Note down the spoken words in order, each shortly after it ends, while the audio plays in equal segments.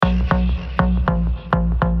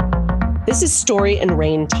This is Story and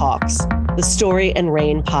Rain Talks, the Story and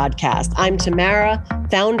Rain podcast. I'm Tamara,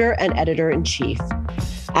 founder and editor-in-chief.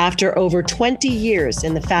 After over 20 years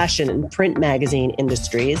in the fashion and print magazine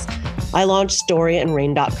industries, I launched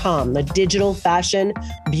StoryandRain.com, the digital fashion,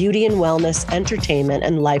 beauty and wellness, entertainment,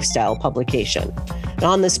 and lifestyle publication. And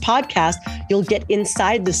on this podcast, you'll get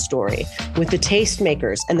inside the story with the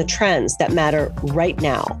tastemakers and the trends that matter right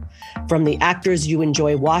now. From the actors you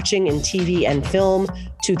enjoy watching in TV and film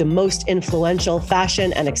to the most influential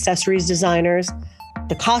fashion and accessories designers,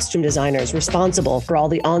 the costume designers responsible for all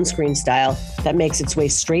the on-screen style that makes its way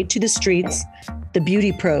straight to the streets, the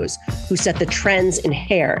beauty pros who set the trends in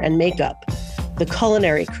hair and makeup, the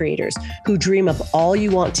culinary creators who dream up all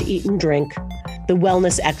you want to eat and drink, the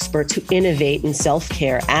wellness experts who innovate in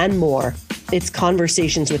self-care, and more. It's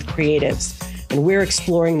conversations with creatives, and we're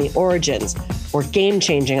exploring the origins or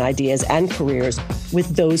game-changing ideas and careers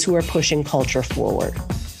with those who are pushing culture forward.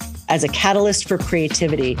 As a catalyst for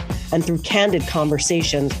creativity and through candid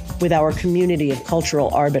conversations with our community of cultural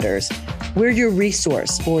arbiters, we're your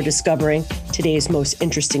resource for discovering today's most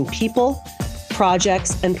interesting people,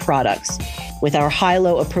 projects, and products. With our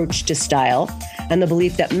high-low approach to style and the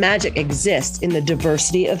belief that magic exists in the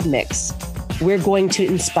diversity of mix, we're going to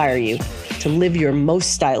inspire you to live your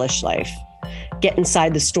most stylish life. Get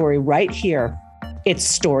inside the story right here. It's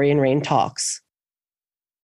Story and Rain Talks.